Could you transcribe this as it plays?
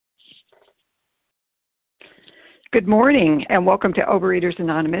Good morning and welcome to Overeaters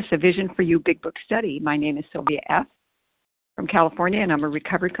Anonymous, a Vision for You Big Book Study. My name is Sylvia F. from California and I'm a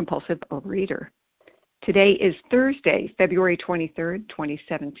recovered compulsive overeater. Today is Thursday, February 23rd,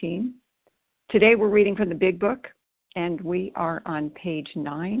 2017. Today we're reading from the Big Book and we are on page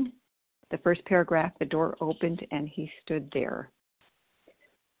 9. The first paragraph, the door opened and he stood there.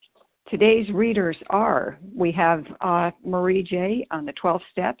 Today's readers are, we have Marie J. on the 12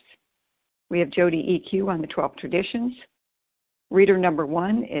 steps. We have Jody EQ on the 12 traditions. Reader number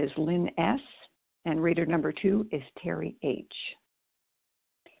 1 is Lynn S. and reader number 2 is Terry H.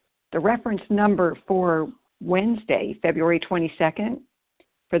 The reference number for Wednesday, February 22nd,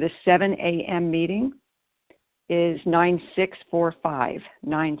 for the 7 a.m. meeting is 9645.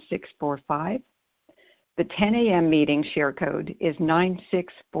 9645. The 10 a.m. meeting share code is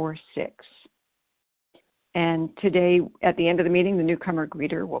 9646. And today, at the end of the meeting, the newcomer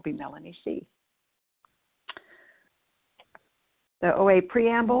greeter will be Melanie C. The OA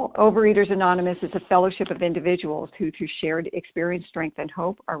Preamble, Overeaters Anonymous is a fellowship of individuals who, through shared experience, strength, and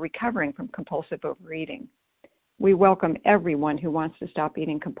hope, are recovering from compulsive overeating. We welcome everyone who wants to stop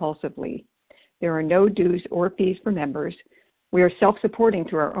eating compulsively. There are no dues or fees for members. We are self-supporting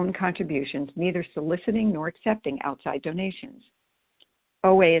through our own contributions, neither soliciting nor accepting outside donations.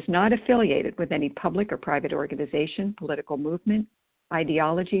 OA is not affiliated with any public or private organization, political movement,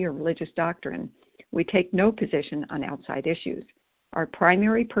 ideology, or religious doctrine. We take no position on outside issues. Our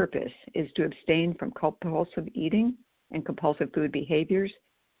primary purpose is to abstain from compulsive eating and compulsive food behaviors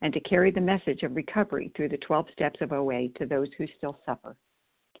and to carry the message of recovery through the 12 steps of OA to those who still suffer.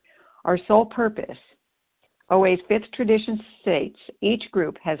 Our sole purpose, OA's 5th tradition states, each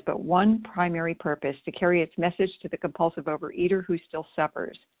group has but one primary purpose, to carry its message to the compulsive overeater who still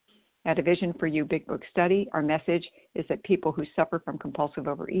suffers. At A Vision for You Big Book Study, our message is that people who suffer from compulsive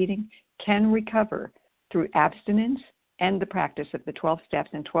overeating can recover through abstinence and the practice of the 12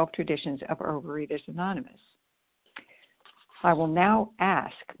 steps and 12 traditions of Overeaters Anonymous. I will now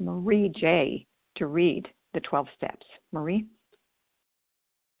ask Marie J. to read the 12 steps. Marie?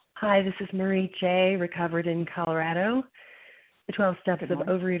 Hi, this is Marie J., recovered in Colorado. The 12 steps of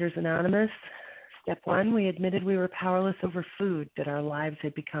Overeaters Anonymous. Step 1, we admitted we were powerless over food, that our lives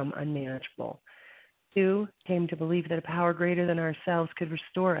had become unmanageable. 2, came to believe that a power greater than ourselves could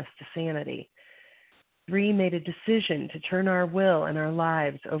restore us to sanity. 3, made a decision to turn our will and our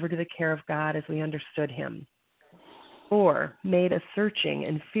lives over to the care of God as we understood Him. 4, made a searching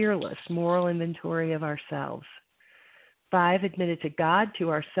and fearless moral inventory of ourselves. 5, admitted to God, to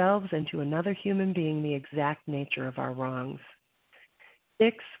ourselves, and to another human being the exact nature of our wrongs.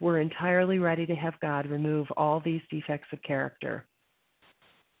 6, were entirely ready to have God remove all these defects of character.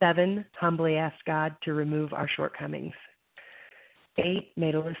 7, humbly asked God to remove our shortcomings. 8,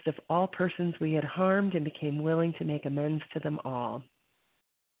 made a list of all persons we had harmed and became willing to make amends to them all.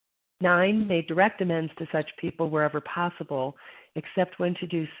 9, made direct amends to such people wherever possible, except when to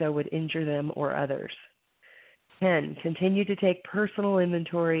do so would injure them or others. 10, continued to take personal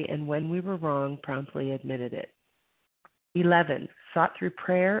inventory and when we were wrong, promptly admitted it. 11, sought through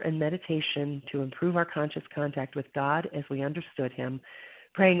prayer and meditation to improve our conscious contact with God as we understood Him,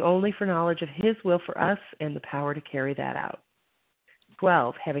 praying only for knowledge of His will for us and the power to carry that out.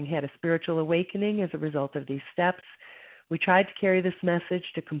 12, having had a spiritual awakening as a result of these steps, we tried to carry this message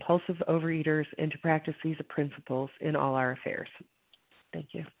to compulsive overeaters and to practice these principles in all our affairs. Thank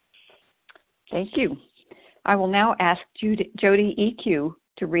you. Thank you. I will now ask Jody EQ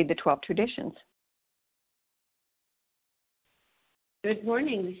to read the 12 traditions. Good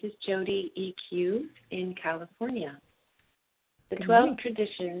morning. This is Jody EQ in California. The 12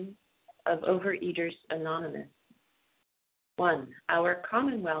 traditions of Overeaters Anonymous. 1. Our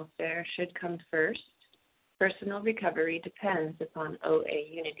common welfare should come first. Personal recovery depends upon OA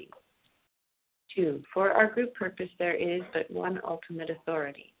unity. 2. For our group purpose, there is but one ultimate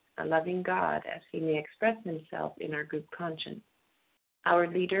authority, a loving God, as He may express Himself in our group conscience. Our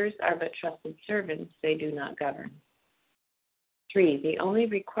leaders are but trusted servants, they do not govern. 3. The only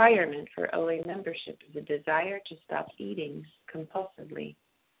requirement for OA membership is a desire to stop eating compulsively.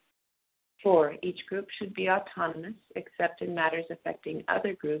 4. Each group should be autonomous, except in matters affecting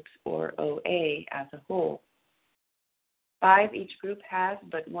other groups or OA as a whole. 5. Each group has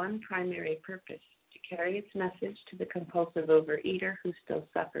but one primary purpose, to carry its message to the compulsive overeater who still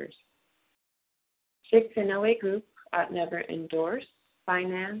suffers. 6. An OA group ought never endorse,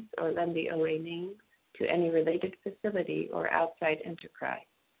 finance, or lend the OA name to any related facility or outside enterprise,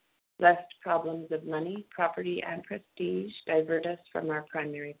 lest problems of money, property, and prestige divert us from our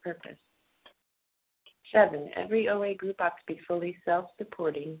primary purpose. 7. Every OA group ought to be fully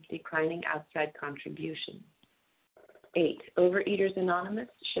self-supporting, declining outside contributions. 8. Overeaters Anonymous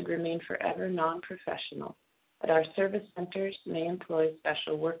should remain forever non-professional, but our service centers may employ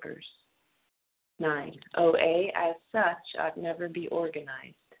special workers. 9. OA as such ought never be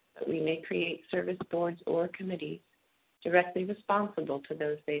organized, but we may create service boards or committees directly responsible to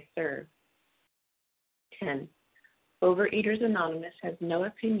those they serve. 10. Overeaters Anonymous has no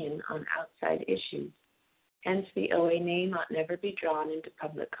opinion on outside issues. Hence, the OA name ought never be drawn into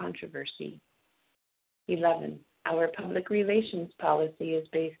public controversy. 11. Our public relations policy is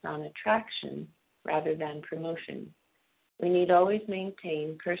based on attraction rather than promotion. We need always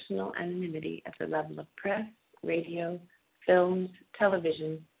maintain personal anonymity at the level of press, radio, films,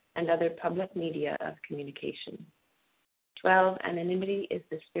 television, and other public media of communication. 12. Anonymity is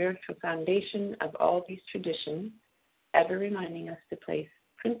the spiritual foundation of all these traditions, ever reminding us to place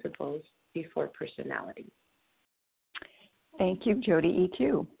principles before personality. Thank you, Jody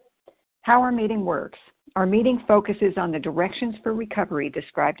EQ. How our meeting works. Our meeting focuses on the directions for recovery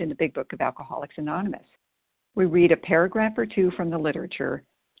described in the Big Book of Alcoholics Anonymous. We read a paragraph or two from the literature,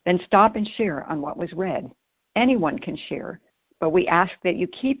 then stop and share on what was read. Anyone can share, but we ask that you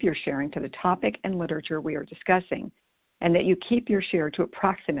keep your sharing to the topic and literature we are discussing, and that you keep your share to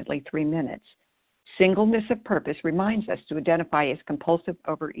approximately 3 minutes. Singleness of purpose reminds us to identify as compulsive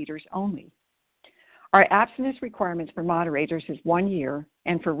overeaters only. Our abstinence requirements for moderators is 1 year,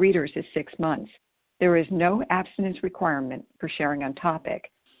 and for readers is 6 months. There is no abstinence requirement for sharing on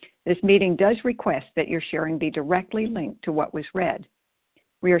topic. This meeting does request that your sharing be directly linked to what was read.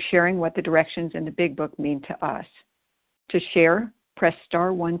 We are sharing what the directions in the Big Book mean to us. To share, press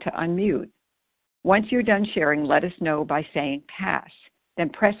star 1 to unmute. Once you're done sharing, let us know by saying pass. Then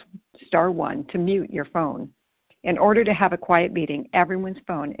press star 1 to mute your phone. In order to have a quiet meeting, everyone's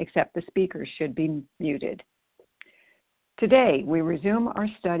phone except the speaker's should be muted. Today, we resume our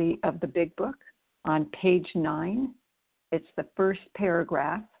study of the Big Book on page 9. It's the first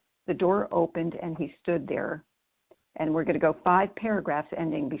paragraph. The door opened and he stood there. And we're going to go 5 paragraphs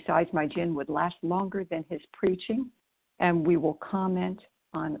ending, besides my gin would last longer than his preaching, and we will comment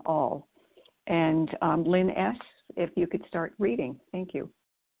on all. And Lynn S., if you could start reading. Thank you.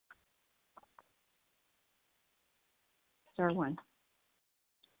 Star 1.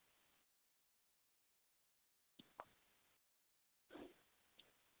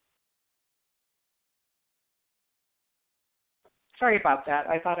 Sorry about that.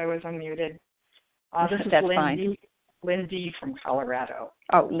 I thought I was unmuted. This is Lindy from Colorado.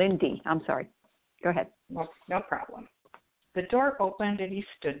 Oh, Lindy. I'm sorry. Go ahead. No problem. The door opened and he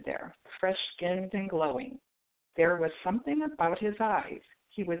stood there, fresh-skinned and glowing. There was something about his eyes.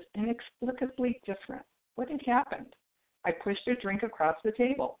 He was inexplicably different. What had happened? I pushed a drink across the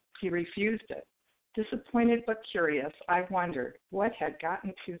table. He refused it. Disappointed but curious, I wondered what had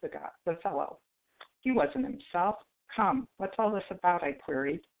gotten to the fellow. He wasn't himself. Come, what's all this about? I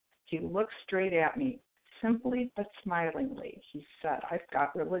queried. He looked straight at me. Simply but smilingly, he said, I've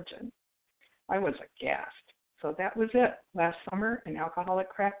got religion. I was aghast. So that was it. Last summer, an alcoholic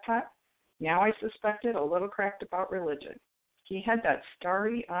crackpot. Now I suspected a little cracked about religion. He had that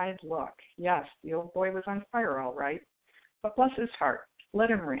starry-eyed look. Yes, the old boy was on fire, all right. But bless his heart, let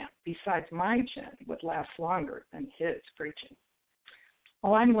him rant. Besides, my gin would last longer than his preaching.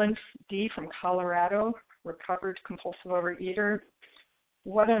 Oh, I'm Lynn D. from Colorado, recovered compulsive overeater.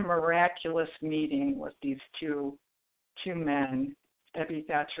 What a miraculous meeting with these two men, Debbie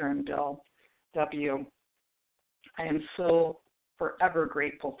Thatcher and Bill W. I am so forever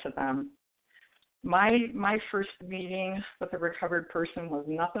grateful to them. My first meeting with a recovered person was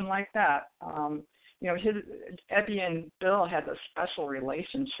nothing like that. Debbie and Bill had a special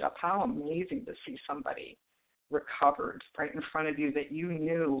relationship. How amazing to see somebody recovered right in front of you that you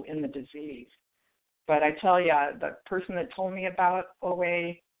knew in the disease. But I tell you, the person that told me about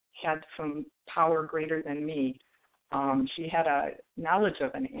OA had some power greater than me. She had a knowledge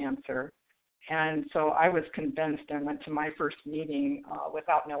of an answer. And so I was convinced and went to my first meeting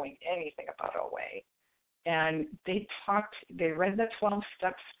without knowing anything about OA. And they read the 12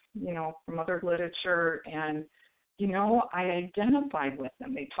 steps, from other literature. And, I identified with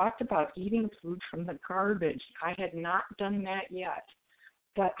them. They talked about eating food from the garbage. I had not done that yet,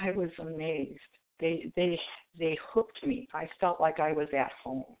 but I was amazed. They hooked me. I felt like I was at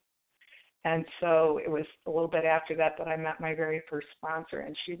home. And so it was a little bit after that I met my very first sponsor,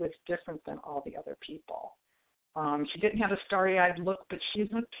 and she was different than all the other people. She didn't have a starry-eyed look, but she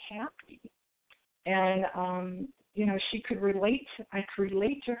looked happy. And, she could relate. I could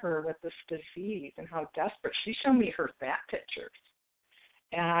relate to her with this disease and how desperate. She showed me her fat pictures,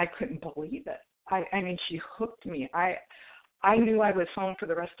 and I couldn't believe it. I mean, she hooked me. I knew I was home for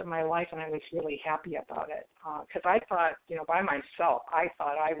the rest of my life, and I was really happy about it. Because I thought, by myself, I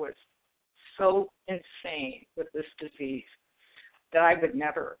thought I was so insane with this disease that I would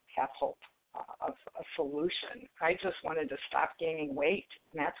never have hope of a solution. I just wanted to stop gaining weight,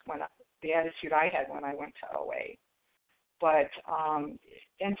 and that's the attitude I had when I went to OA. But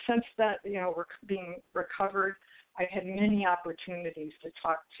and since that, being recovered, I had many opportunities to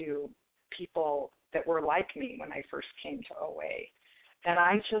talk to people that were like me when I first came to OA. And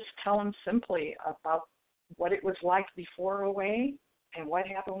I just tell them simply about what it was like before OA and what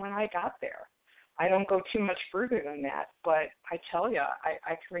happened when I got there. I don't go too much further than that, but I tell you, I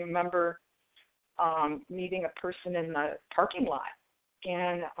can remember meeting a person in the parking lot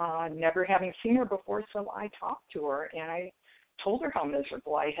and never having seen her before, so I talked to her, and I told her how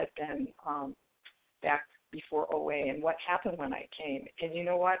miserable I had been back before OA and what happened when I came. And you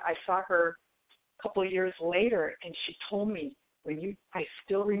know what? I saw her a couple of years later, and she told me, I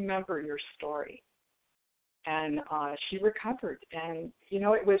still remember your story. And she recovered. And,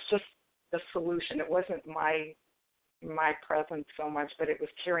 it was just the solution. It wasn't my presence so much, but it was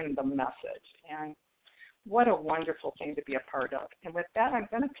carrying the message. And what a wonderful thing to be a part of. And with that, I'm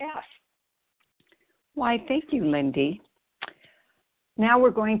going to pass. Why, thank you, Lindy. Now we're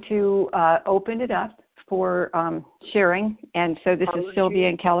going to open it up for sharing. And so this is Sylvia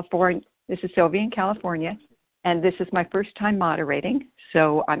in California. And this is my first time moderating.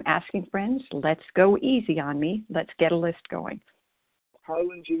 So I'm asking friends, let's go easy on me. Let's get a list going.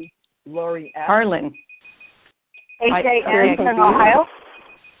 Harlan G. Lori F. Harlan. AJN from Ohio.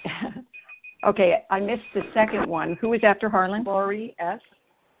 Okay, I missed the second one. Who was after Harlan? Lori S.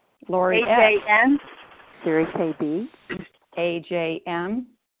 Lori AJN. Sherry KB. AJM.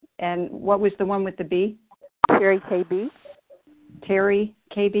 And what was the one with the B? Sherry KB. Terry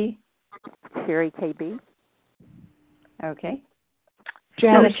KB. Sherry KB. Okay.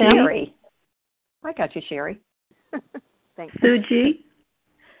 Janice Sherry. I got you, Sherry. Thanks. Suji.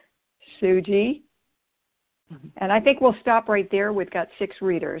 Suji. And I think we'll stop right there. We've got 6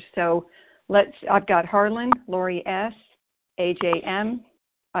 readers. So I've got Harlan, Lori S., AJM,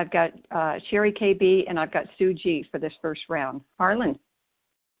 I've got Sherry KB, and I've got Sue G for this first round. Harlan.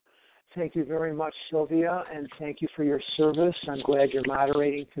 Thank you very much, Sylvia, and thank you for your service. I'm glad you're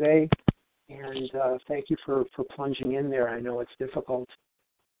moderating today, and thank you for plunging in there. I know it's difficult.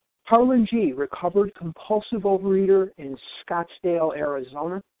 Harlan G., recovered compulsive overeater in Scottsdale,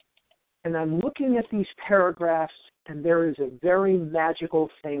 Arizona. And I'm looking at these paragraphs, and there is a very magical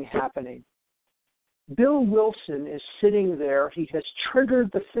thing happening. Bill Wilson is sitting there. He has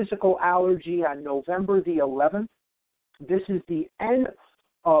triggered the physical allergy on November the 11th. This is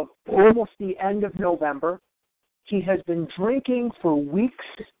almost the end of November. He has been drinking for weeks,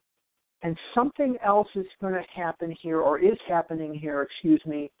 and something else is going to happen here, or is happening here,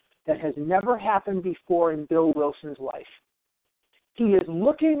 that has never happened before in Bill Wilson's life. He is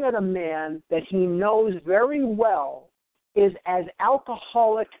looking at a man that he knows very well is as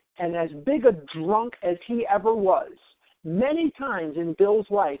alcoholic and as big a drunk as he ever was. Many times in Bill's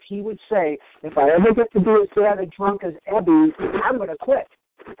life, he would say, if I ever get to be as bad a drunk as Ebby, I'm going to quit.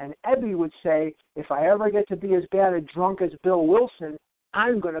 And Ebby would say, if I ever get to be as bad a drunk as Bill Wilson,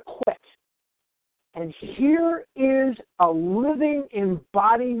 I'm going to quit. And here is a living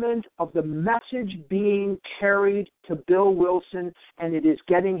embodiment of the message being carried to Bill Wilson, and it is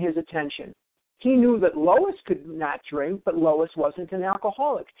getting his attention. He knew that Lois could not drink, but Lois wasn't an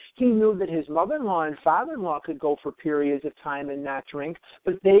alcoholic. He knew that his mother-in-law and father-in-law could go for periods of time and not drink,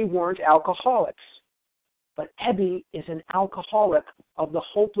 but they weren't alcoholics. But Ebby is an alcoholic of the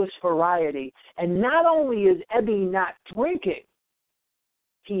hopeless variety. And not only is Ebby not drinking,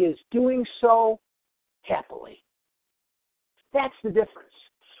 he is doing so happily. That's the difference.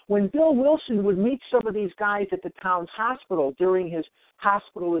 When Bill Wilson would meet some of these guys at the town's hospital during his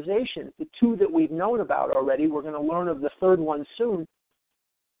hospitalization, the 2 that we've known about already, we're going to learn of the 3rd one soon,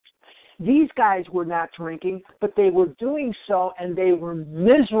 these guys were not drinking, but they were doing so, and they were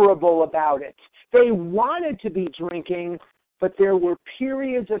miserable about it. They wanted to be drinking, but there were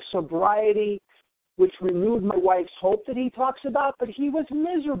periods of sobriety which renewed my wife's hope that he talks about, but he was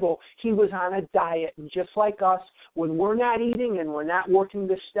miserable. He was on a diet, and just like us, when we're not eating and we're not working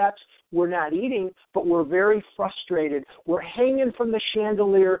the steps, we're not eating, but we're very frustrated. We're hanging from the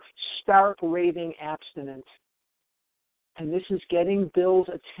chandelier, stark, raving abstinence. And this is getting Bill's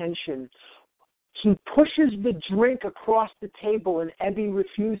attention. He pushes the drink across the table, and Ebby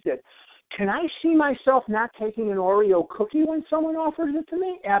refused it. Can I see myself not taking an Oreo cookie when someone offers it to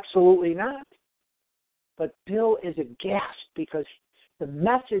me? Absolutely not. But Bill is aghast because The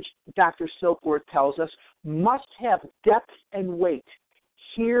message, Dr. Silkworth tells us, must have depth and weight.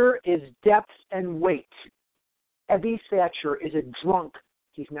 Here is depth and weight. Ebby Thatcher is a drunk.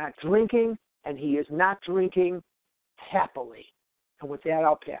 He's not drinking, and he is not drinking happily. And with that,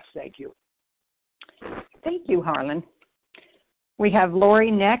 I'll pass. Thank you. Thank you, Harlan. We have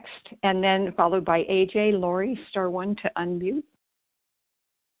Lori next, and then followed by AJ. Lori, star 1 to unmute.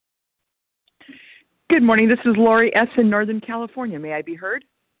 Good morning. This is Lori S. in Northern California. May I be heard?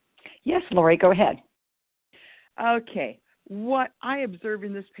 Yes, Lori, go ahead. Okay. What I observe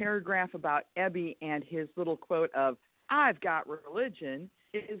in this paragraph about Ebby and his little quote of, I've got religion,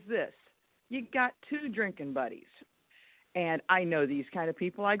 is this. You got 2 drinking buddies. And I know these kind of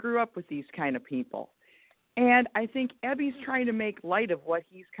people. I grew up with these kind of people. And I think Ebby's trying to make light of what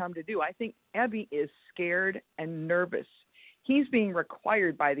he's come to do. I think Ebby is scared and nervous. He's being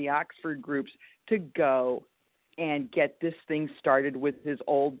required by the Oxford groups to go and get this thing started with his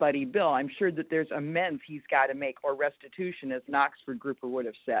old buddy Bill. I'm sure that there's amends he's got to make, or restitution, as an Oxford grouper would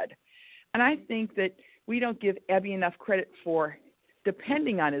have said. And I think that we don't give Ebby enough credit for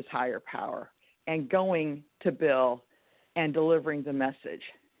depending on his higher power and going to Bill and delivering the message.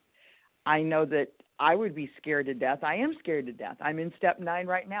 I know that I would be scared to death. I am scared to death. I'm in step 9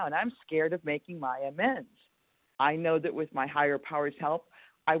 right now, and I'm scared of making my amends. I know that with my higher power's help,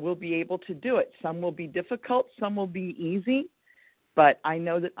 I will be able to do it. Some will be difficult, some will be easy, but I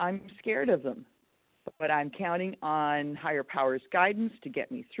know that I'm scared of them. But I'm counting on higher power's guidance to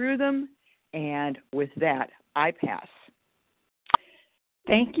get me through them, and with that, I pass.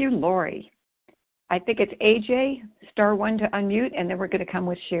 Thank you, Lori. I think it's AJ, star 1 to unmute, and then we're going to come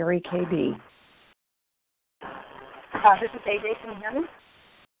with Sherry KB. This is AJ. Can you hear me?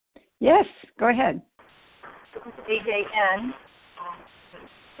 Yes, go ahead. This is AJN.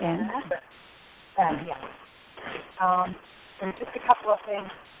 And yeah. There's just a couple of things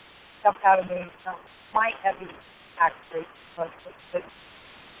jumped out of me. My Ebby actually was sick,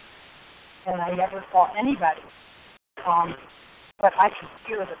 and I never saw anybody. But I could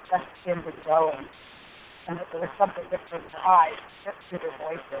hear that that skin was growing, and that there was something different in their eyes, just through their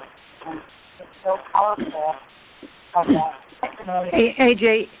voices. And it's so powerful. Hey,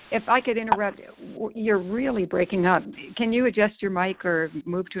 AJ, if I could interrupt, you're really breaking up. Can you adjust your mic or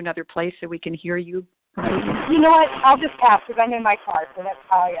move to another place so we can hear you? You know what? I'll just pass because I'm in my car, so that's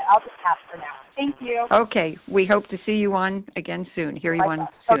how I'll just pass for now. Thank you. Okay. We hope to see you on again soon. Hear you on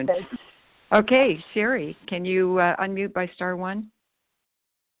soon. Okay, Sherry, can you unmute by star 1?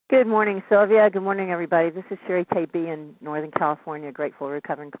 Good morning, Sylvia. Good morning, everybody. This is Sherry KB in Northern California, grateful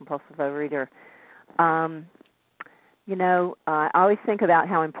recovering compulsive overeater. I always think about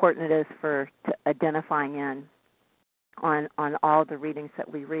how important it is for identifying in on all the readings that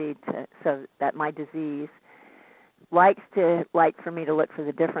we read, so that my disease likes for me to look for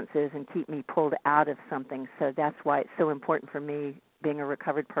the differences and keep me pulled out of something. So that's why it's so important for me, being a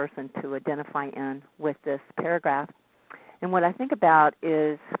recovered person, to identify in with this paragraph. And what I think about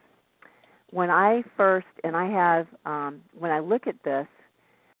is when I look at this,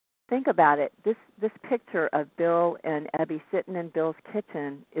 think about it. This picture of Bill and Ebby sitting in Bill's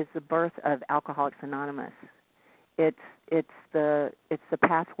kitchen is the birth of Alcoholics Anonymous. It's the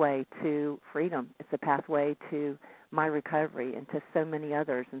pathway to freedom. It's the pathway to my recovery and to so many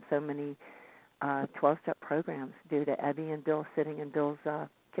others, and so many 12-step programs due to Ebby and Bill sitting in Bill's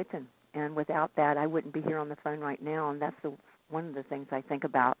kitchen. And without that, I wouldn't be here on the phone right now. And that's one of the things I think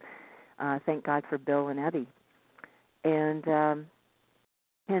about. Thank God for Bill and Ebby. And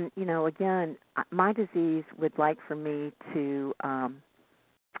again, my disease would like for me to,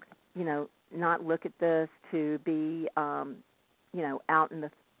 not look at this, to be, out in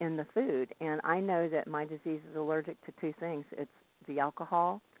the food. And I know that my disease is allergic to 2 things. It's the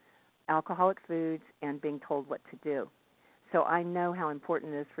alcoholic foods, and being told what to do. So I know how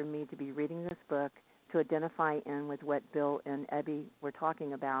important it is for me to be reading this book, to identify in with what Bill and Ebby were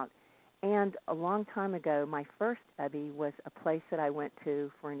talking about. And a long time ago, my first Ebby was a place that I went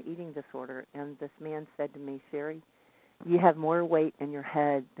to for an eating disorder, and this man said to me, Sherry, you have more weight in your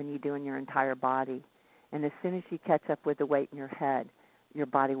head than you do in your entire body. And as soon as you catch up with the weight in your head, your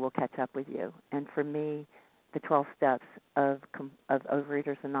body will catch up with you. And for me, the 12 steps of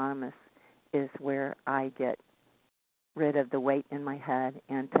Overeaters Anonymous is where I get rid of the weight in my head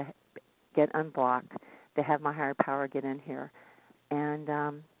and to get unblocked, to have my higher power get in here. And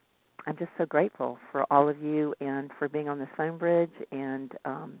I'm just so grateful for all of you and for being on the phone bridge. And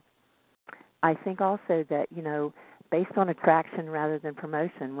I think also that, based on attraction rather than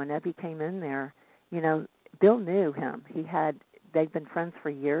promotion, when Ebby came in there, Bill knew him. They'd been friends for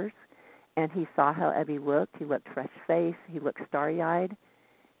years, and he saw how Ebby looked. He looked fresh-faced. He looked starry-eyed.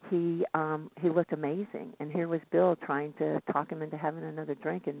 He looked amazing. And here was Bill trying to talk him into having another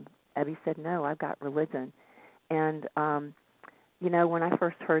drink, and Ebby said, no, I've got religion. And, when I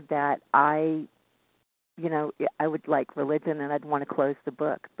first heard that, I would like religion and I'd want to close the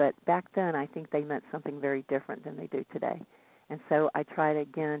book. But back then, I think they meant something very different than they do today. And so I tried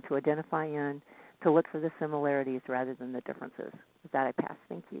again to identify in, to look for the similarities rather than the differences. With that, I pass.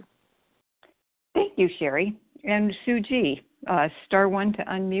 Thank you. Thank you, Sherry. And Sue G., *1 to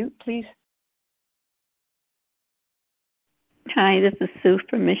unmute, please. Hi, this is Sue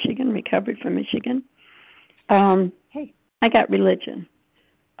from Michigan, recovered from Michigan. Hey. I got religion.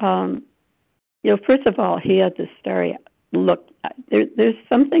 First of all, he had this starry look. There's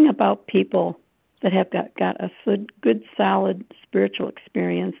something about people that have got a good, solid spiritual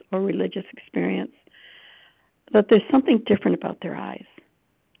experience or religious experience, that there's something different about their eyes.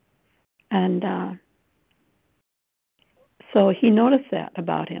 And so he noticed that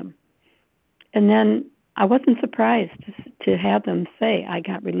about him. And then I wasn't surprised to have them say, I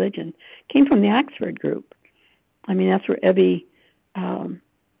got religion. Came from the Oxford group. I mean, that's where Ebby, and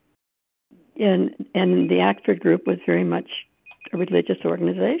the Oxford group was very much a religious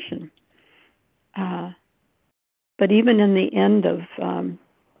organization. But even in the end of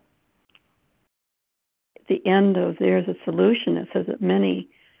There's a Solution, it says that many,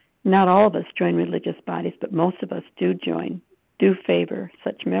 not all of us join religious bodies, but most of us do favor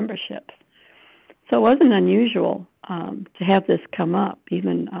such memberships. So it wasn't unusual to have this come up.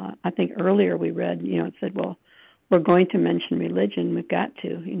 Even I think earlier we read, it said, well, we're going to mention religion. We've got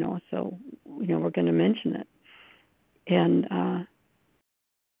to, so we're going to mention it. And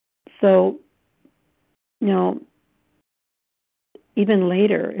so, even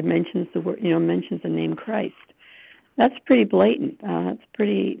later it mentions the word, mentions the name Christ. That's pretty blatant. That's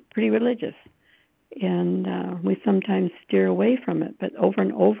pretty religious, and we sometimes steer away from it. But over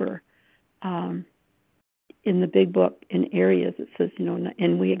and over, in the big book, in areas it says,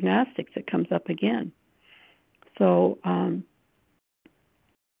 in We Agnostics, it comes up again. So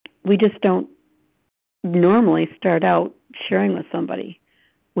we just don't normally start out sharing with somebody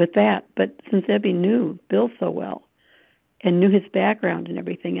with that. But since Ebby knew Bill so well and knew his background and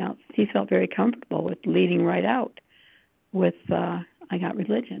everything else, he felt very comfortable with leading right out with I got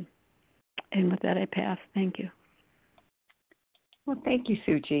religion. And with that, I pass. Thank you. Well, thank you,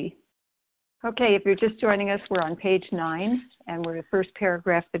 Sue G. Okay, if you're just joining us, we're on page 9, and we're the first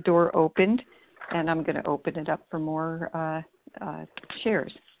paragraph, The Door Opened, and I'm going to open it up for more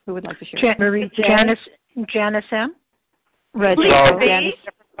shares. Who would like to share? Janice M. Reggie. Janice.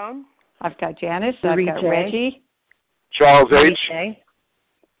 I've got Janice. I've got Reggie. Charles H.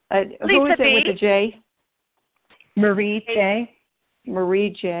 Who is it with the J? Marie J. Marie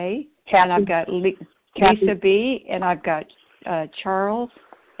J. Kathy. And I've got Lisa B. And I've got Charles.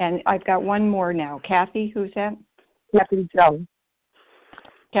 And I've got one more now. Kathy, who's that? Kathy Joe.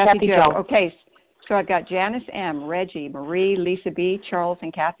 Kathy Joe. Okay, so I've got Janice M., Reggie, Marie, Lisa B., Charles,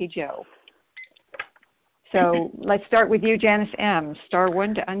 and Kathy Joe. So let's start with you, Janice M.,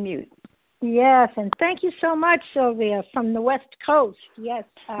 *1 to unmute. Yes, and thank you so much, Sylvia, from the West Coast. Yes,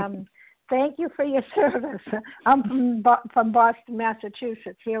 thank you for your service. I'm from Boston,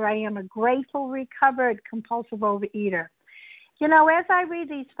 Massachusetts. Here I am, a grateful, recovered, compulsive overeater. As I read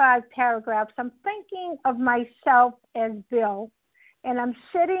these 5 paragraphs, I'm thinking of myself as Bill, and I'm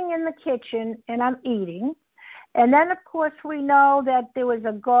sitting in the kitchen and I'm eating. And then, of course, we know that there was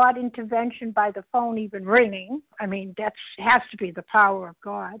a God intervention by the phone even ringing. I mean, that has to be the power of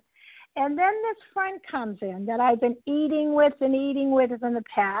God. And then this friend comes in that I've been eating with in the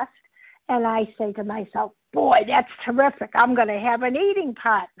past, and I say to myself, boy, that's terrific. I'm going to have an eating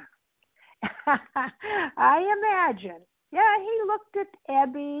partner. I imagine. Yeah, he looked at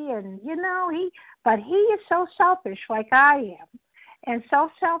Ebby and, but he is so selfish like I am and so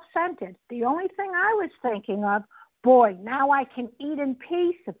self-centered. The only thing I was thinking of, boy, now I can eat in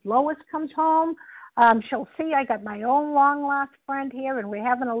peace. If Lois comes home, she'll see I got my own long-lost friend here and we're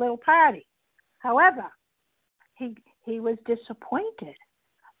having a little party. However, he was disappointed,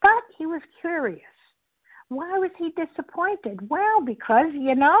 but he was curious. Why was he disappointed? Well, because,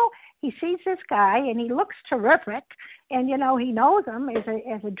 he sees this guy and he looks terrific and, he knows him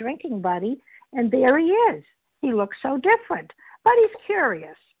as a drinking buddy, and there he is. He looks so different, but he's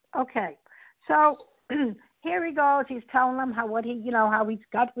curious. Okay, so here he goes. He's telling him how he's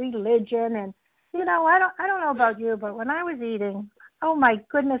got religion, and I don't know about you, but when I was eating, oh my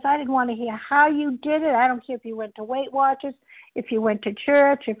goodness, I didn't want to hear how you did it. I don't care if you went to Weight Watchers, if you went to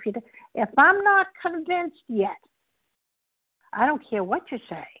church, if I'm not convinced yet, I don't care what you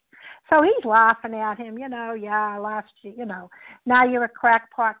say. So he's laughing at him, yeah, I lost you, now you're a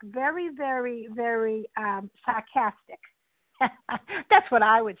crackpot. Very, very, very sarcastic. That's what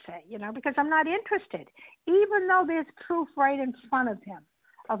I would say, because I'm not interested. Even though there's proof right in front of him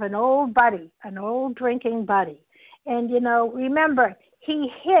of an old buddy, an old drinking buddy. And, remember,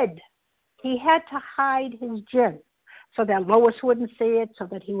 he hid. He had to hide his gin so that Lois wouldn't see it, so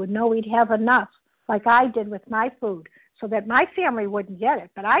that he would know he'd have enough, like I did with my food, so that my family wouldn't get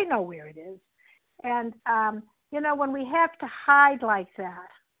it, but I know where it is. And, when we have to hide like that,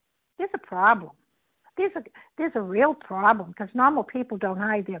 there's a problem. There's a real problem, because normal people don't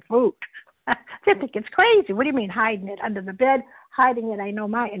hide their food. They think it's crazy. What do you mean hiding it under the bed? Hiding it, I know,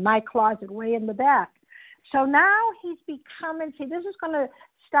 in my closet way in the back. So now he's becoming, this is going to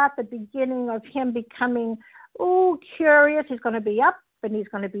start the beginning of him becoming, curious. He's going to be up and he's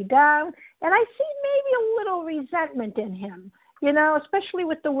going to be down. And I see maybe a little resentment in him, especially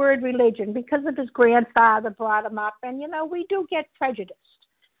with the word religion, because of his grandfather brought him up. And, we do get prejudiced.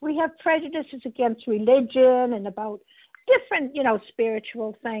 We have prejudices against religion and about different,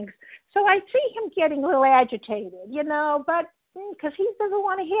 spiritual things. So I see him getting a little agitated, but because he doesn't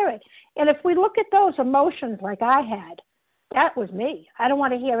want to hear it. And if we look at those emotions like I had, that was me. I don't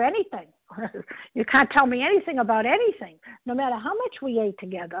want to hear anything. You can't tell me anything about anything, no matter how much we ate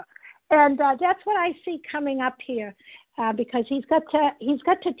together. And that's what I see coming up here, because he's got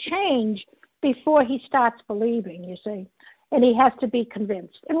to change before he starts believing, you see. And he has to be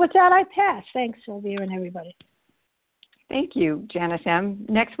convinced. And with that, I pass. Thanks, Sylvia and everybody. Thank you, Janice M.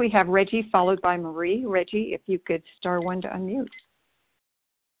 Next, we have Reggie, followed by Marie. Reggie, if you could star 1 to unmute.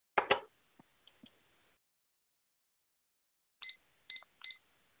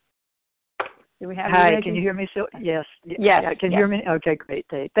 Do we have Hi, you, can you hear me? So yes. Yes. Yeah, can you hear me? Okay, great.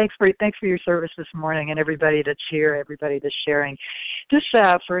 Thanks for your service this morning, and everybody that's here, everybody that's sharing. This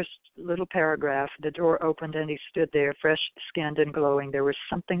first little paragraph: the door opened and he stood there, fresh-skinned and glowing. There was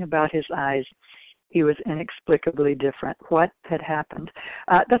something about his eyes. He was inexplicably different. What had happened?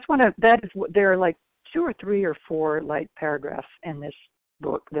 There are like 2 or 3 or 4 light paragraphs in this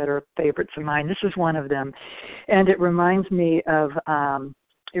book that are favorites of mine. This is one of them, and it reminds me of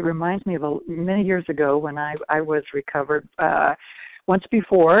many years ago when I was recovered once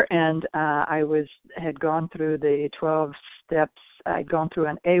before, and I had gone through the 12 steps. I'd gone through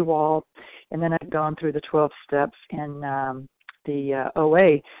an AWOL, and then I'd gone through the 12 steps in the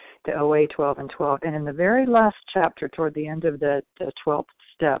OA 12 and 12. And in the very last chapter, toward the end of the 12th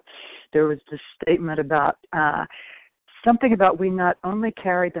step, there was this statement about something about we not only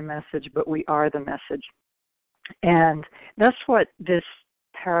carry the message, but we are the message. And that's what this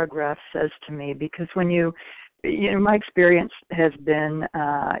paragraph says to me, because when my experience has been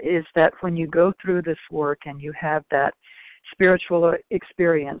is that when you go through this work and you have that spiritual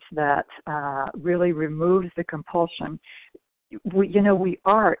experience that really removes the compulsion, we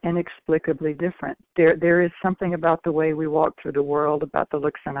are inexplicably different. There is something about the way we walk through the world, about the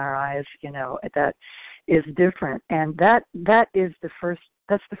looks in our eyes, that is different, and that is the first.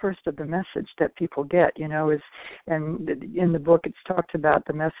 That's the first of the message that people get, and in the book it's talked about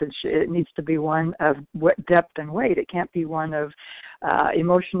the message. It needs to be one of depth and weight. It can't be one of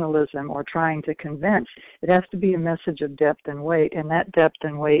emotionalism or trying to convince. It has to be a message of depth and weight, and that depth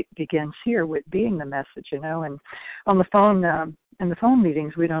and weight begins here with being the message, and on the phone, in the phone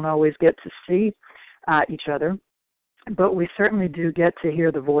meetings, we don't always get to see each other. But we certainly do get to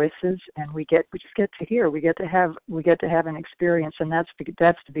hear the voices, and we just get to hear. We get to have an experience, and that's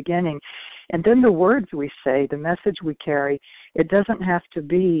the beginning. And then the words we say, the message we carry, it doesn't have to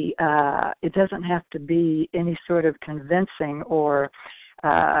be any sort of convincing or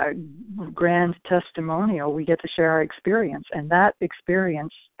grand testimonial. We get to share our experience, and that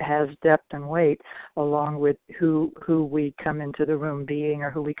experience has depth and weight along with who we come into the room being or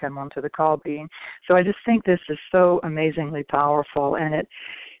who we come onto the call being. So I just think this is so amazingly powerful, and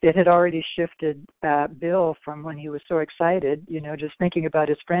it had already shifted Bill from when he was so excited, just thinking about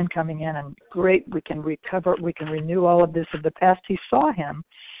his friend coming in, and great, we can renew all of this of the past. He saw him,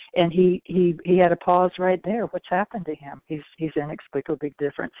 and he had a pause right there. What's happened to him? He's inexplicably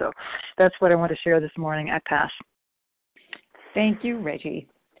different. So that's what I want to share this morning. I pass. Thank you, Reggie.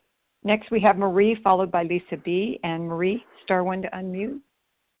 Next, we have Marie, followed by Lisa B. And Marie, star 1 to unmute.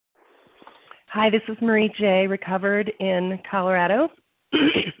 Hi, this is Marie J., recovered in Colorado.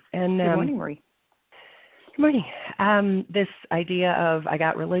 And good morning, Marie. Good morning. This idea of I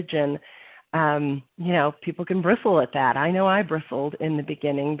got religion, people can bristle at that. I know I bristled in the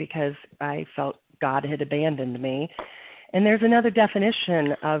beginning because I felt God had abandoned me. And there's another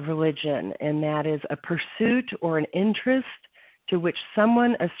definition of religion, and that is a pursuit or an interest to which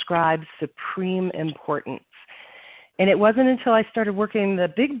someone ascribes supreme importance. And it wasn't until I started working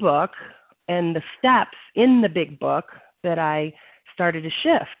the big book and the steps in the big book that I started to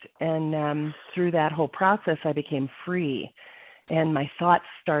shift. And through that whole process, I became free. And my thoughts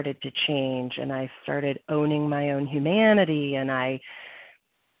started to change, and I started owning my own humanity, and I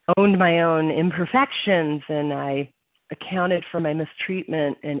owned my own imperfections, and I accounted for my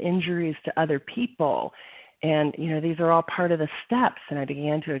mistreatment and injuries to other people. And, these are all part of the steps, and I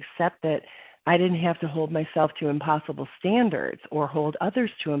began to accept that I didn't have to hold myself to impossible standards or hold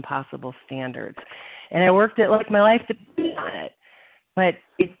others to impossible standards. And I worked it like my life depended on it. But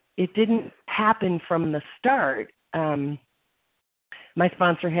it didn't happen from the start. My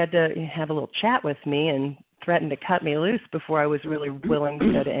sponsor had to have a little chat with me and threatened to cut me loose before I was really willing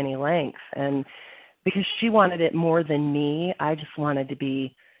to go to any lengths. And because she wanted it more than me, I just wanted to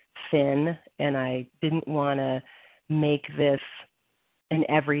be thin, and I didn't want to make this an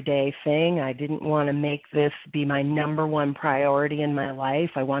everyday thing. I didn't want to make this be my number one priority in my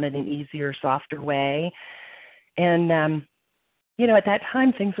life. I wanted an easier, softer way. And, at that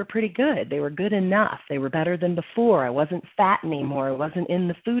time, things were pretty good. They were good enough. They were better than before. I wasn't fat anymore. I wasn't in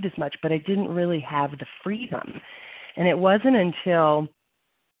the food as much, but I didn't really have the freedom. And it wasn't until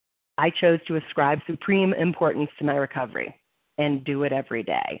I chose to ascribe supreme importance to my recovery and do it every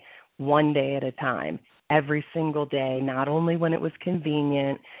day, one day at a time, every single day, not only when it was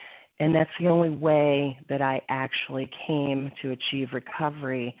convenient. And that's the only way that I actually came to achieve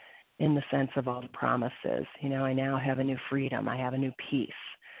recovery in the sense of all the promises. I now have a new freedom. I have a new peace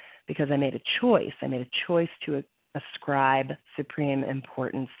because I made a choice. I made a choice to ascribe supreme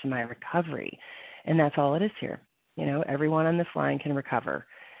importance to my recovery. And that's all it is here. Everyone on this line can recover.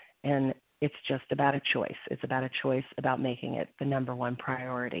 And it's just about a choice. It's about a choice about making it the number one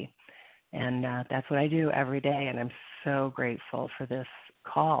priority. And that's what I do every day. And I'm so grateful for this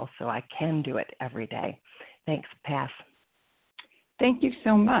call so I can do it every day. Thanks. Pass. Thank you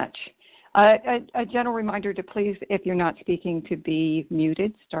so much. A gentle reminder to please, if you're not speaking, to be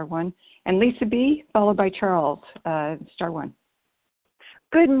muted, *1. And Lisa B., followed by Charles, *1.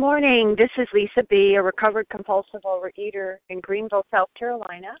 Good morning. This is Lisa B., a recovered compulsive overeater in Greenville, South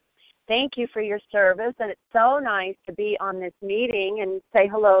Carolina. Thank you for your service, and it's so nice to be on this meeting and say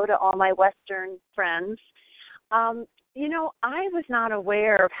hello to all my Western friends. I was not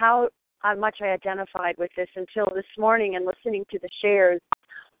aware of how much I identified with this until this morning and listening to the shares.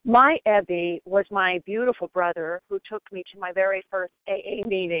 My Ebby was my beautiful brother who took me to my very first AA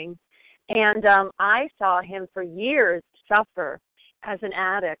meeting, and I saw him for years suffer as an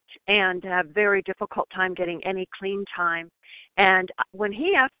addict and have a very difficult time getting any clean time. And when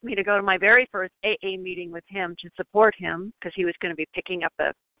he asked me to go to my very first AA meeting with him to support him, because he was going to be picking up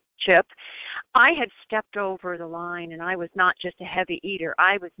a chip, I had stepped over the line, and I was not just a heavy eater.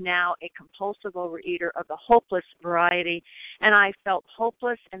 I was now a compulsive overeater of the hopeless variety, and I felt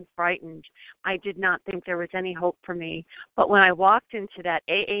hopeless and frightened. I did not think there was any hope for me. But when I walked into that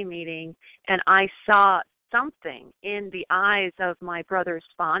AA meeting and I saw something in the eyes of my brother's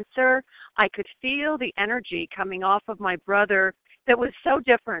sponsor, I could feel the energy coming off of my brother that was so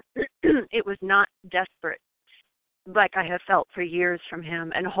different. It was not desperate, like I have felt for years from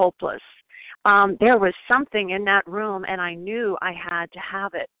him, and hopeless. There was something in that room, and I knew I had to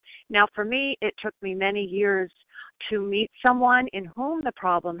have it. Now, for me, it took me many years to meet someone in whom the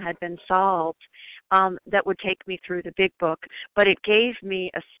problem had been solved that would take me through the big book, but it gave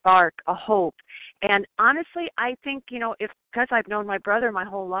me a spark, a hope. And honestly, I think, because I've known my brother my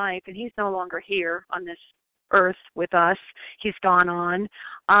whole life, and he's no longer here on this earth with us, he's gone on,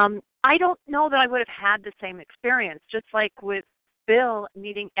 I don't know that I would have had the same experience, just like with Bill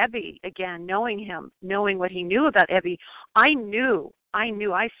meeting Ebby again, knowing him, knowing what he knew about Ebby.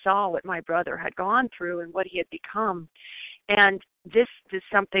 I saw what my brother had gone through and what he had become. And this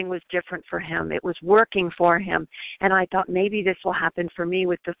something was different for him. It was working for him. And I thought maybe this will happen for me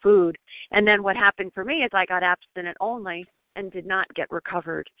with the food. And then what happened for me is I got abstinent only and did not get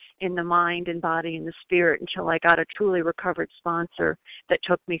recovered in the mind and body and the spirit until I got a truly recovered sponsor that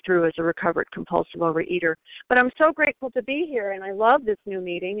took me through as a recovered compulsive overeater. But I'm so grateful to be here, and I love this new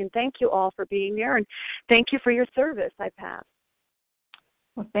meeting, and thank you all for being there, and thank you for your service. I pass.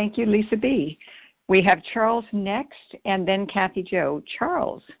 Well, thank you, Lisa B. We have Charles next, and then Kathy Jo.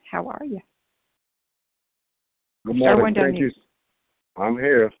 Charles, how are you? Good morning. Thank you. I'm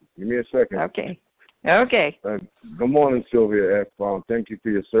here. Give me a second. Okay. Good morning, Sylvia F. Thank you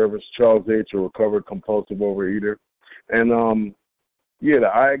for your service. Charles H., a recovered compulsive overeater. And,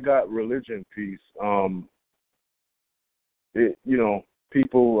 the I got religion piece.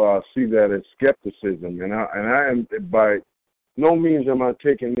 People see that as skepticism. And I am, by no means am I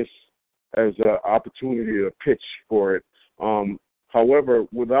taking this as an opportunity to pitch for it. However,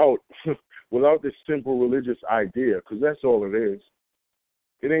 without without this simple religious idea, because that's all it is,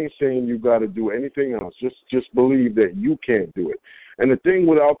 it ain't saying you got to do anything else. Just believe that you can't do it. And the thing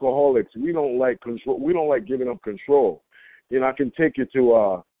with alcoholics, we don't like control. We don't like giving up control. You know, I can take you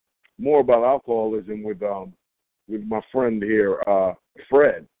to more about alcoholism with my friend here,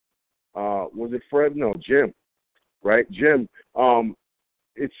 Fred. Was it Fred? No, Jim. Right, Jim.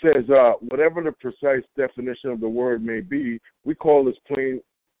 It says whatever the precise definition of the word may be, we call this plain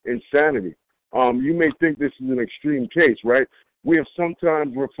insanity. You may think this is an extreme case, right? We have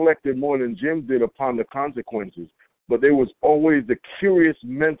sometimes reflected more than Jim did upon the consequences, but there was always the curious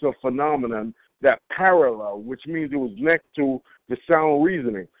mental phenomenon that parallel, which means it was next to the sound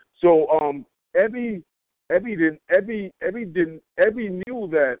reasoning. So Ebby knew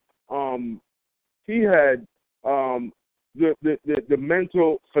that he had the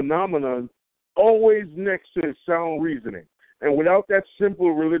mental phenomenon always next to his sound reasoning. And without that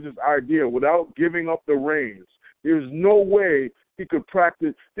simple religious idea, without giving up the reins, there's no way he could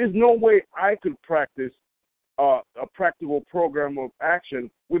practice. There's no way I could practice a practical program of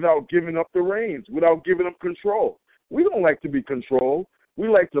action without giving up the reins, without giving up control. We don't like to be controlled. We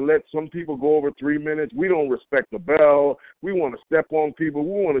like to let some people go over 3 minutes. We don't respect the bell. We want to step on people.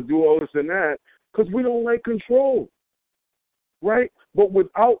 We want to do all this and that because we don't like control, right? But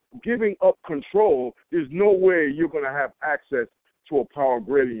without giving up control, there's no way you're going to have access to a power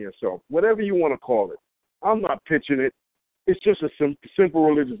greater than yourself, whatever you want to call it. I'm not pitching it. It's just a simple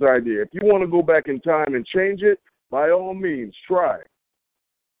religious idea. If you want to go back in time and change it, by all means, try.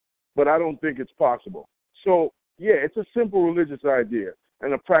 But I don't think it's possible. So, yeah, it's a simple religious idea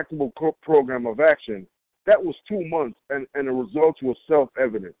and a practical program of action. That was 2 months, and the results were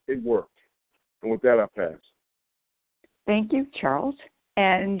self-evident. It worked. And with that, I pass. Thank you, Charles.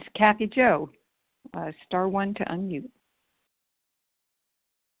 And Kathy Jo, *1 to unmute.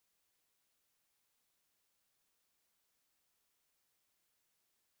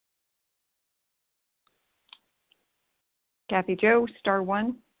 Kathy Jo,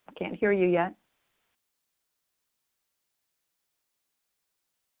 *1. I can't hear you yet.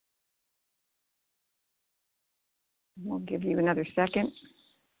 We'll give you another second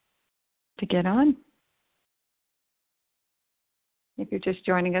to get on. If you're just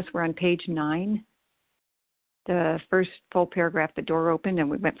joining us, we're on page 9. The first full paragraph, the door opened, and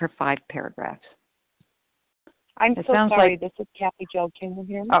we went for 5 paragraphs. I'm so sorry. This is Kathy Jo. Can you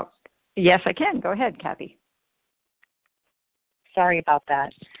hear me? Oh, yes, I can. Go ahead, Kathy. Sorry about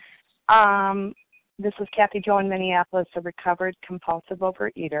that. This is Kathy Jo in Minneapolis, a recovered compulsive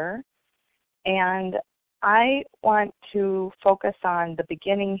overeater. And I want to focus on the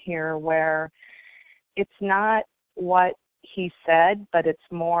beginning here where it's not what he said, but it's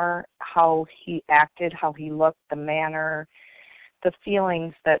more how he acted, how he looked, the manner, the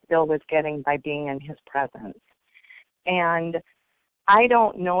feelings that Bill was getting by being in his presence. And I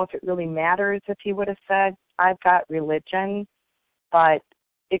don't know if it really matters if he would have said, I've got religion, but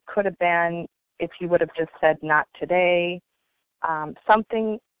it could have been if he would have just said, not today.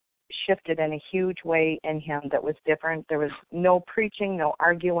 Something shifted in a huge way in him that was different. There was no preaching, no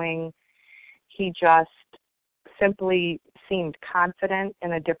arguing. He just simply seemed confident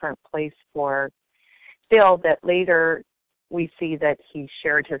in a different place for Bill, that later we see that he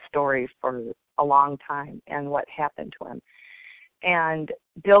shared his story for a long time and what happened to him. And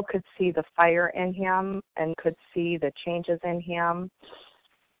Bill could see the fire in him and could see the changes in him.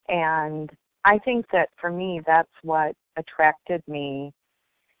 And I think that for me, that's what attracted me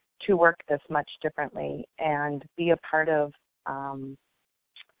to work this much differently and be a part of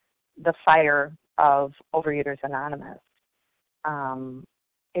the fire of Overeaters Anonymous.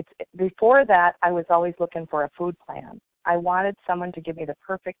 Before that, I was always looking for a food plan. I wanted someone to give me the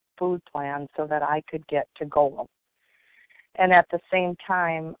perfect food plan so that I could get to goal. And at the same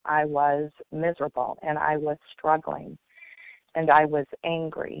time, I was miserable and I was struggling and I was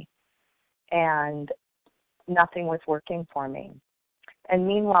angry and nothing was working for me. And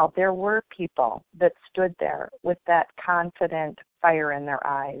meanwhile, there were people that stood there with that confident fire in their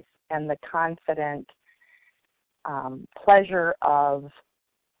eyes and the confident pleasure of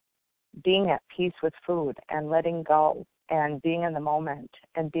being at peace with food and letting go and being in the moment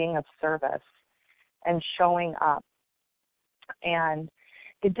and being of service and showing up. And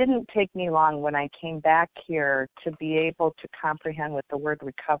it didn't take me long when I came back here to be able to comprehend what the word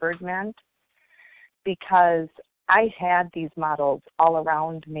recovered meant, because I had these models all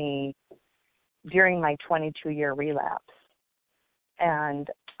around me during my 22-year relapse. And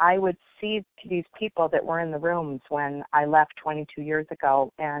I would see these people that were in the rooms when I left 22 years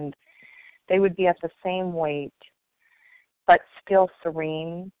ago, and they would be at the same weight, but still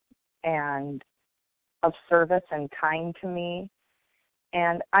serene and of service and kind to me.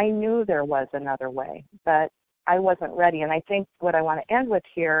 And I knew there was another way, but I wasn't ready. And I think what I want to end with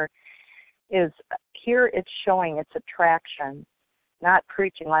here is, here it's showing its attraction, not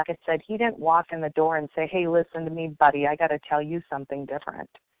preaching. Like I said, he didn't walk in the door and say, hey, listen to me, buddy, I got to tell you something different.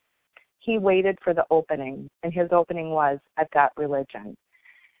 He waited for the opening, and his opening was, I've got religion.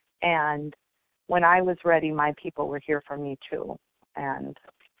 And when I was ready, my people were here for me too. And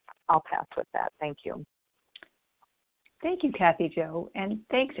I'll pass with that. Thank you. Thank you, Kathy Jo. And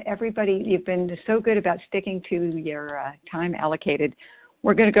thanks, everybody. You've been so good about sticking to your time allocated.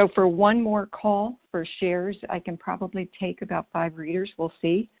 We're going to go for one more call for shares. I can probably take about 5 readers. We'll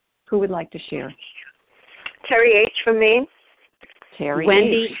see. Who would like to share? Terry H. from Maine. Terry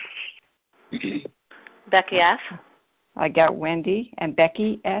Wendy. H. Becky F. I got Wendy and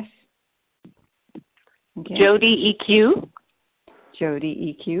Becky S. Okay. Jody EQ.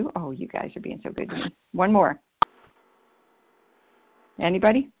 Jody EQ. Oh, you guys are being so good to me. One more.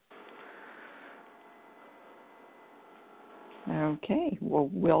 Anybody? Okay, well,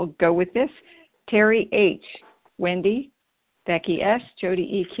 we'll go with this. Terry H., Wendy, Becky S.,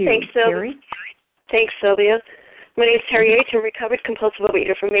 Jody EQ. Thanks, Sylvia. Terry? Thanks, Sylvia. My name is Terry H. I'm a recovered compulsive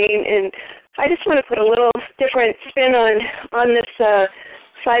overeater from Maine, and I just want to put a little different spin on this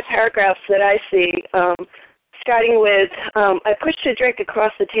 5 paragraphs that I see, starting with, I pushed a drink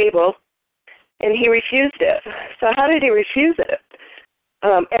across the table, and he refused it. So how did he refuse it?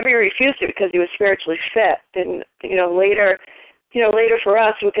 Ebby refused it because he was spiritually fit, and later for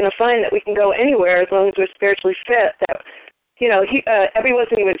us, we're going to find that we can go anywhere as long as we're spiritually fit. That Ebby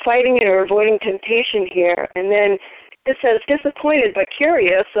wasn't even fighting it or avoiding temptation here. And then it says disappointed but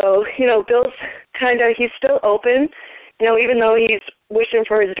curious. So Bill's he's still open. Even though he's wishing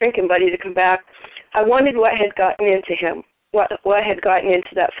for his drinking buddy to come back. I wondered what had gotten into him, what had gotten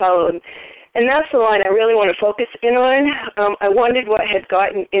into that fellow. And that's the line I really want to focus in on. I wondered what had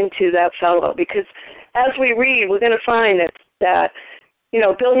gotten into that fellow, because as we read, we're going to find that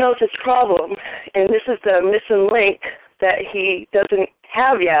Bill knows his problem, and this is the missing link that he doesn't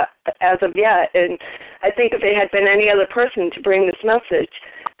have yet, as of yet. And I think if it had been any other person to bring this message,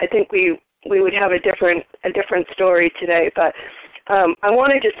 I think we would have a different story today. But I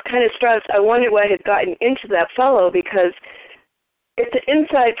want to just kind of stress, I wondered what had gotten into that fellow, because it's an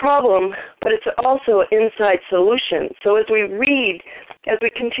inside problem, but it's also an inside solution. So as we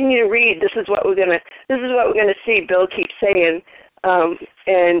continue to read, this is what we're gonna see. Bill keeps saying,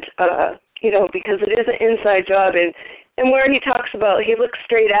 because it is an inside job, and where he talks about he looked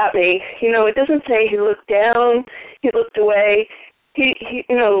straight at me, it doesn't say he looked down, he looked away. He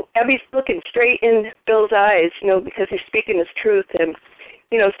Ebby's looking straight in Bill's eyes, because he's speaking his truth, and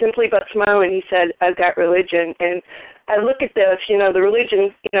simply but smiling, he said, I've got religion. And I look at this, the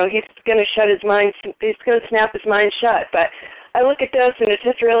religion, he's going to shut his mind, he's going to snap his mind shut. But I look at this, and it's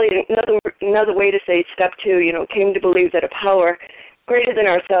just really another way to say step 2, came to believe that a power greater than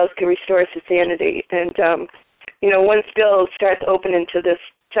ourselves can restore us to sanity. And, once Bill starts opening to this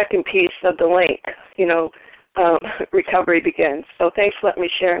second piece of the link, recovery begins. So thanks for letting me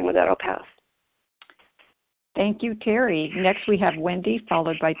share, and with that, I'll pass. Thank you, Terry. Next, we have Wendy,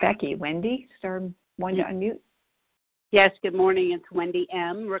 followed by Becky. Wendy, star one to unmute. Yes, good morning. It's Wendy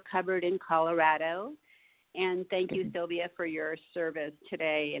M., recovered in Colorado. And thank you, Sylvia, for your service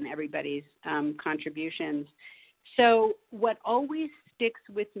today and everybody's contributions. So what always sticks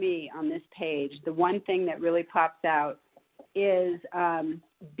with me on this page, the one thing that really pops out is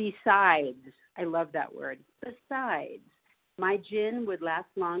besides. I love that word. Besides, my gin would last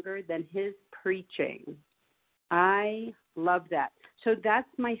longer than his preaching. I love that. So that's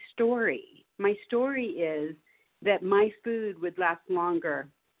my story. My story is that my food would last longer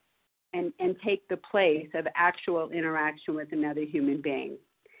and take the place of actual interaction with another human being.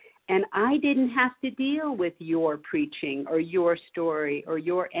 And I didn't have to deal with your preaching or your story or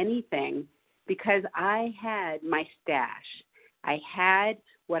your anything, because I had my stash. I had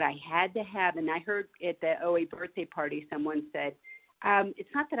what I had to have. And I heard at the OA birthday party, someone said, it's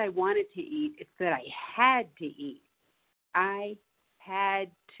not that I wanted to eat, it's that I had to eat. I had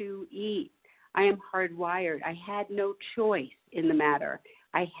to eat. I am hardwired. I had no choice in the matter.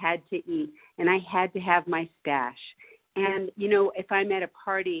 I had to eat, and I had to have my stash. And, if I'm at a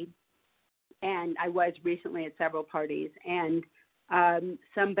party, and I was recently at several parties, and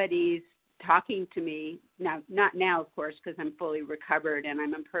somebody's talking to me, now, not now, of course, because I'm fully recovered and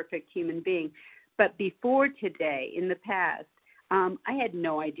I'm a perfect human being, but before today, in the past, I had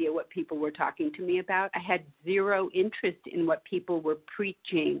no idea what people were talking to me about. I had zero interest in what people were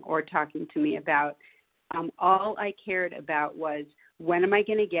preaching or talking to me about. All I cared about was, when am I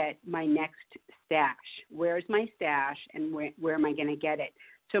going to get my next stash? Where's my stash, and where am I going to get it?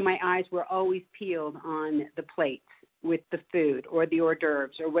 So my eyes were always peeled on the plates with the food or the hors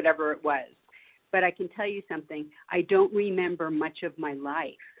d'oeuvres or whatever it was. But I can tell you something. I don't remember much of my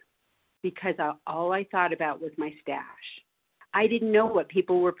life because all I thought about was my stash. I didn't know what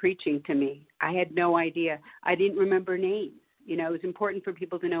people were preaching to me. I had no idea. I didn't remember names. You know, it was important for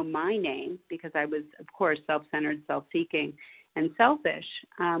people to know my name because I was, of course, self-centered, self-seeking, and selfish.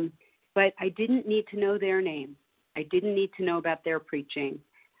 But I didn't need to know their name. I didn't need to know about their preaching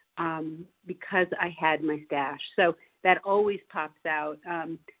because I had my stash. So that always pops out.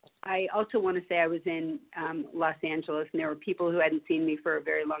 I also want to say I was in Los Angeles, and there were people who hadn't seen me for a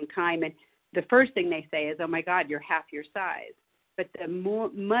very long time. And the first thing they say is, oh, my God, you're half your size. But the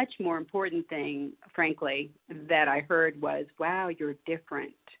much more important thing, frankly, that I heard was, wow, you're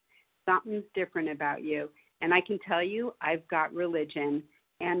different. Something's different about you. And I can tell you, I've got religion.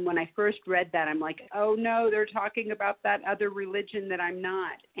 And when I first read that, I'm like, oh, no, they're talking about that other religion that I'm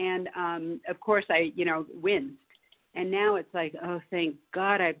not. And, of course, I, winced. And now it's like, oh, thank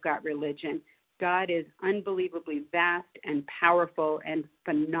God I've got religion. God is unbelievably vast and powerful and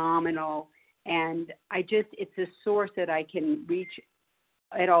phenomenal. And it's a source that I can reach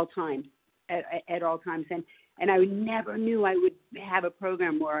at all times, at all times. And I never knew I would have a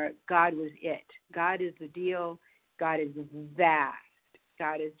program where God was it. God is the deal. God is vast.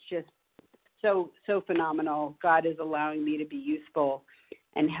 God is just so phenomenal. God is allowing me to be useful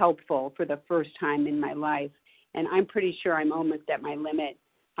and helpful for the first time in my life. And I'm pretty sure I'm almost at my limit.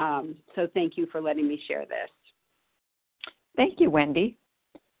 So thank you for letting me share this. Thank you, Wendy.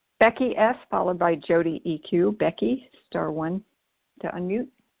 Becky S., followed by Jody EQ. Becky, *1 to unmute.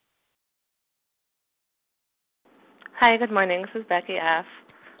 Hi, good morning. This is Becky F.,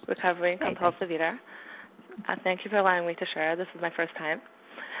 recovering compulsive eater. Thank you for allowing me to share. This is my first time.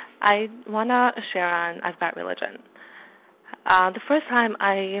 I want to share on I've Got Religion. The first time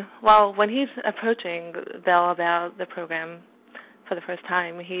when he's approaching Bill about the program for the first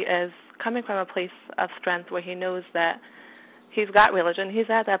time, he is coming from a place of strength where he knows that he's got religion. He's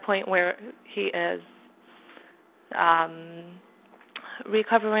at that point where he is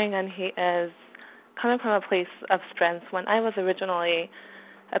recovering, and he is coming from a place of strength. When I was originally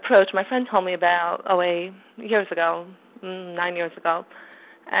approached, my friend told me about OA years ago, 9 years ago,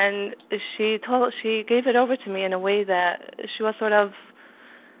 and she gave it over to me in a way that she was sort of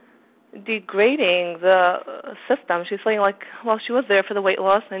degrading the system. She's saying, like, well, she was there for the weight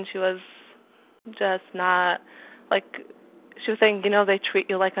loss, and she was just not, like, she was saying, they treat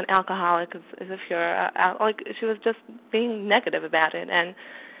you like an alcoholic as if you're, she was just being negative about it. And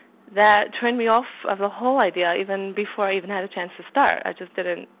that turned me off of the whole idea even before I even had a chance to start. I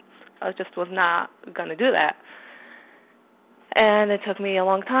just was not going to do that. And it took me a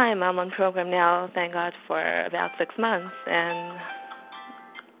long time. I'm on program now, thank God, for about 6 months. And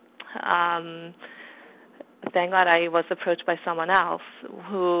thank God I was approached by someone else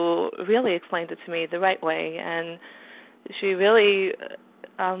who really explained it to me the right way. And she really, it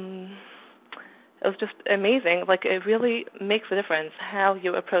was just amazing. Like, it really makes a difference how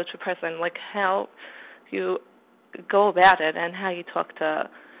you approach a person, like how you go about it and how you talk to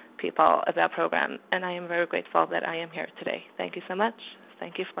people about program. And I am very grateful that I am here today. Thank you so much.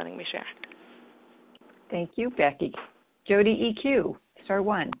 Thank you for letting me share. Thank you, Becky. Jody EQ,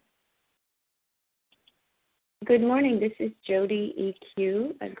 *1. Good morning. This is Jody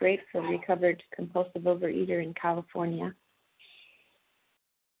EQ, a grateful recovered compulsive overeater in California.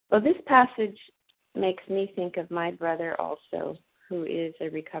 Well, this passage makes me think of my brother also, who is a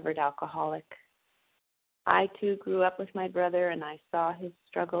recovered alcoholic. I, too, grew up with my brother, and I saw his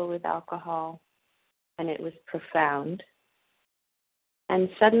struggle with alcohol, and it was profound. And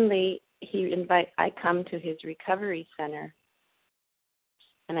suddenly, I come to his recovery center,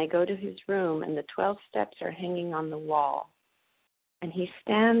 and I go to his room, and the 12 steps are hanging on the wall. And he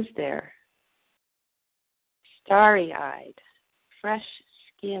stands there, starry-eyed,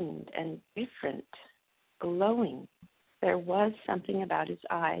 fresh-skinned and different, glowing. There was something about his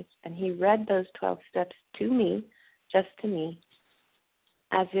eyes, and he read those 12 steps to me, just to me,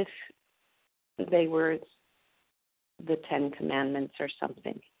 as if they were the 10 Commandments or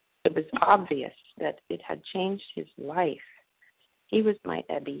something. It was obvious that it had changed his life. He was my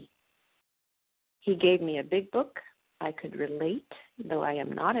Ebby. He gave me a big book. I could relate, though I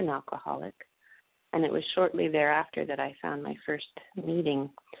am not an alcoholic, and it was shortly thereafter that I found my first meeting.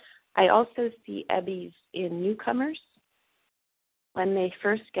 I also see Ebbies in newcomers, when they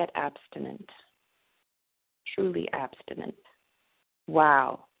first get abstinent, truly abstinent,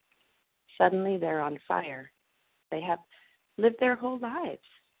 wow, suddenly they're on fire. They have lived their whole lives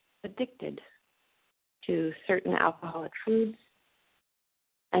addicted to certain alcoholic foods.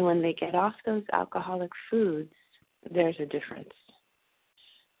 And when they get off those alcoholic foods, there's a difference.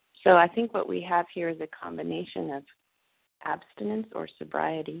 So I think what we have here is a combination of abstinence or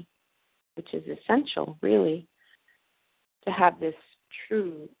sobriety, which is essential, really, to have this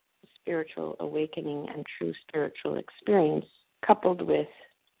true spiritual awakening and true spiritual experience, coupled with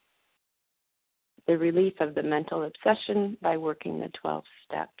the relief of the mental obsession by working the 12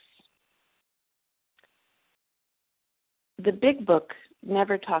 steps. The Big Book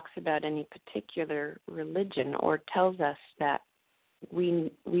never talks about any particular religion or tells us that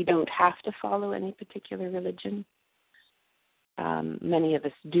we don't have to follow any particular religion. Many of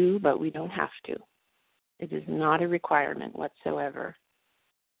us do, but we don't have to. It is not a requirement whatsoever.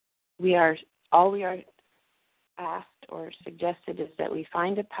 All we are asked or suggested is that we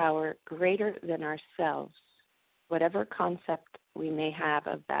find a power greater than ourselves, whatever concept we may have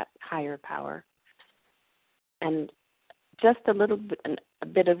of that higher power. And just a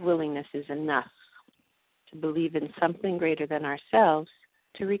bit of willingness is enough to believe in something greater than ourselves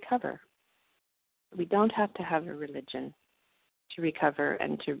to recover. We don't have to have a religion to recover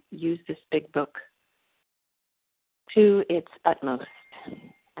and to use this Big Book to its utmost.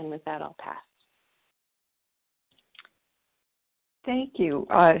 And with that, I'll pass. Thank you,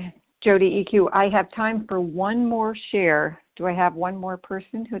 Jody EQ. I have time for one more share. Do I have one more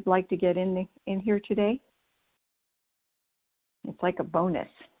person who'd like to get in here today? It's like a bonus.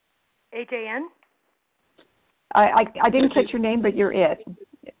 AJN? I didn't catch your name, but you're it.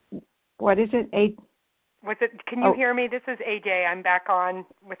 What is it? Can you hear me? This is AJ. I'm back on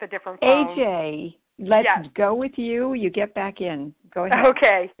with a different phone. AJ, let's go with you. You get back in. Go ahead.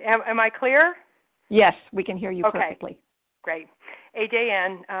 Okay. Am I clear? Yes, we can hear you perfectly. Great.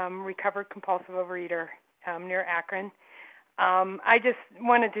 AJN, recovered compulsive overeater near Akron. I just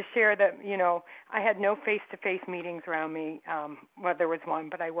wanted to share that, I had no face-to-face meetings around me. Well, there was one,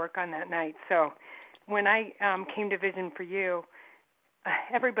 but I work on that night. So when I came to Vision for You,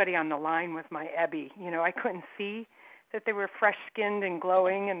 everybody on the line was my Ebby. I couldn't see that they were fresh-skinned and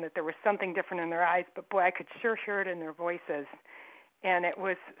glowing and that there was something different in their eyes, but boy, I could sure hear it in their voices. And it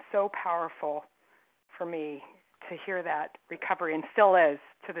was so powerful for me to hear that recovery, and still is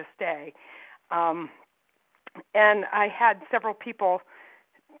to this day. And I had several people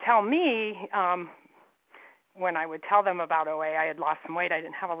tell me when I would tell them about OA, I had lost some weight. I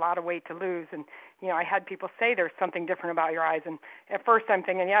didn't have a lot of weight to lose. And, I had people say there's something different about your eyes. And at first I'm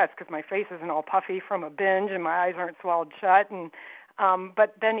thinking, it's because my face isn't all puffy from a binge and my eyes aren't swelled shut. And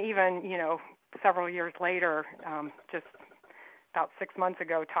but then even, several years later, just about 6 months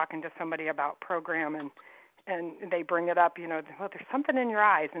ago, talking to somebody about program and they bring it up, well, there's something in your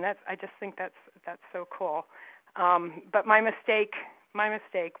eyes, and I just think that's so cool. But my mistake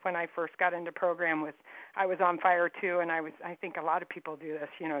when I first got into program was I was on fire too, and I think a lot of people do this.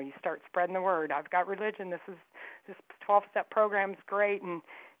 You start spreading the word. I've got religion. This 12-step program is great, and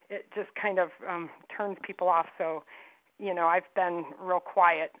it just kind of turns people off. So, I've been real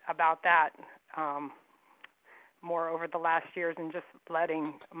quiet about that more over the last years, and just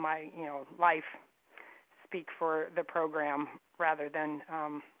letting my life speak for the program rather than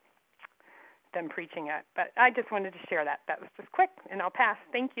preaching it. But I just wanted to share that. That was just quick, and I'll pass.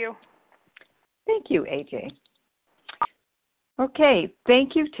 Thank you. Thank you, AJ. Okay,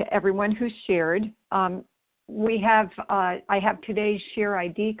 thank you to everyone who shared. I have today's share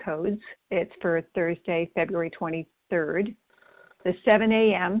ID codes. It's for Thursday, February 23rd. The 7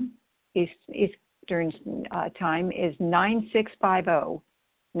 a.m. Eastern time is 9650.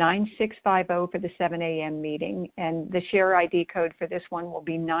 9650 for the 7 a.m. meeting, and the share ID code for this one will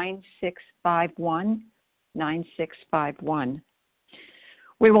be 9651, 9651.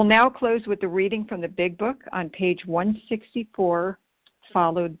 We will now close with the reading from the Big Book on page 164,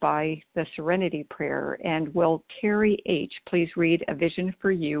 followed by the Serenity Prayer. And will Terry H. please read A Vision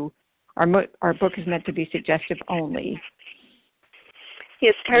for You? Our book is meant to be suggestive only.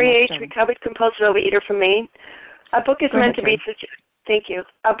 Yes, Terry H., recovered compulsive overeater from Maine. Our book is meant to be Thank you.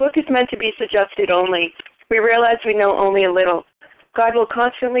 Our book is meant to be suggested only. We realize we know only a little. God will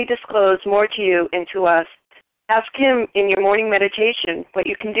constantly disclose more to you and to us. Ask Him in your morning meditation what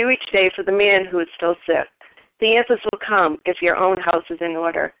you can do each day for the man who is still sick. The answers will come if your own house is in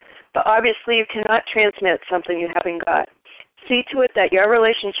order. But obviously you cannot transmit something you haven't got. See to it that your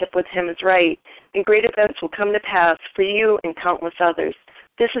relationship with Him is right, and great events will come to pass for you and countless others.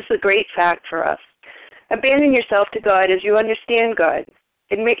 This is the great fact for us. Abandon yourself to God as you understand God.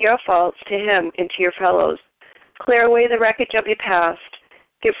 Admit your faults to Him and to your fellows. Clear away the wreckage of your past.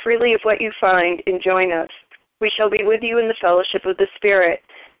 Give freely of what you find and join us. We shall be with you in the fellowship of the Spirit,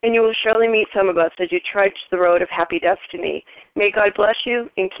 and you will surely meet some of us as you trudge the road of happy destiny. May God bless you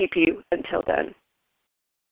and keep you until then.